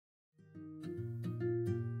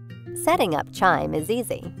Setting up Chime is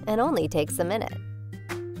easy and only takes a minute.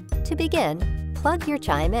 To begin, plug your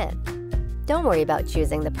Chime in. Don't worry about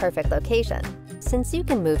choosing the perfect location, since you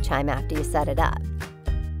can move Chime after you set it up.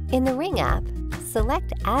 In the Ring app,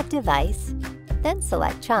 select Add Device, then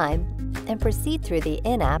select Chime, and proceed through the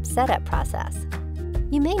in-app setup process.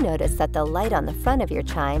 You may notice that the light on the front of your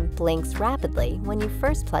Chime blinks rapidly when you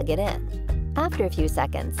first plug it in. After a few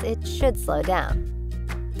seconds, it should slow down.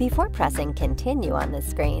 Before pressing Continue on the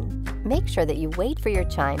screen, make sure that you wait for your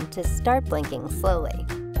Chime to start blinking slowly.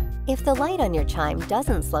 If the light on your Chime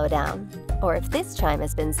doesn't slow down, or if this Chime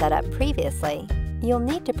has been set up previously, you'll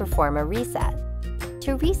need to perform a reset.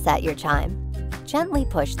 To reset your Chime, gently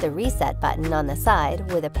push the reset button on the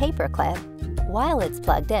side with a paper clip while it's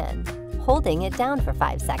plugged in, holding it down for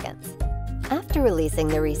 5 seconds. After releasing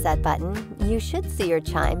the reset button, you should see your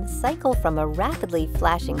Chime cycle from a rapidly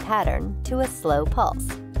flashing pattern to a slow pulse.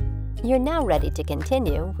 You're now ready to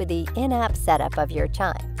continue with the in-app setup of your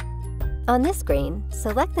Chime. On this screen,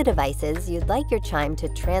 select the devices you'd like your Chime to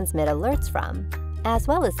transmit alerts from, as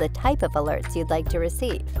well as the type of alerts you'd like to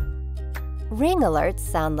receive. Ring alerts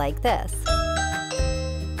sound like this,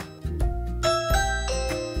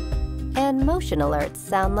 and motion alerts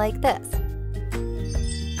sound like this.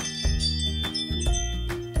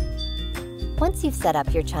 Once you've set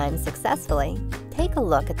up your Chime successfully, take a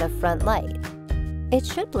look at the front light. It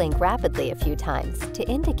should blink rapidly a few times to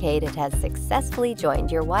indicate it has successfully joined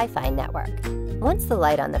your Wi-Fi network. Once the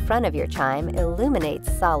light on the front of your Chime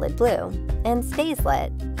illuminates solid blue and stays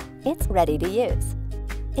lit, it's ready to use.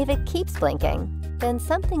 If it keeps blinking, then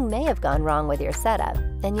something may have gone wrong with your setup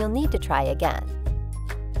and you'll need to try again.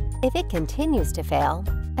 If it continues to fail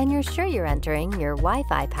and you're sure you're entering your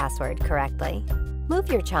Wi-Fi password correctly, move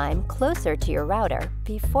your Chime closer to your router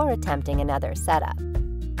before attempting another setup.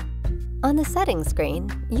 On the settings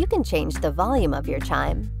screen, you can change the volume of your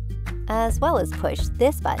Chime, as well as push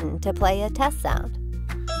this button to play a test sound.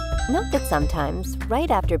 Note that sometimes,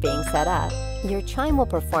 right after being set up, your Chime will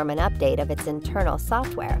perform an update of its internal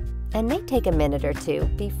software and may take a minute or two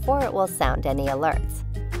before it will sound any alerts.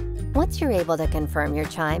 Once you're able to confirm your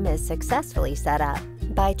Chime is successfully set up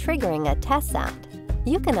by triggering a test sound,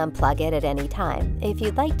 you can unplug it at any time if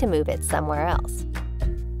you'd like to move it somewhere else.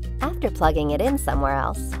 After plugging it in somewhere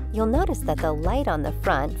else, you'll notice that the light on the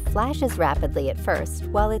front flashes rapidly at first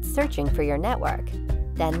while it's searching for your network,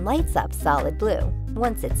 then lights up solid blue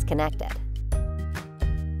once it's connected.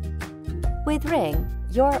 With Ring,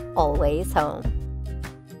 you're always home.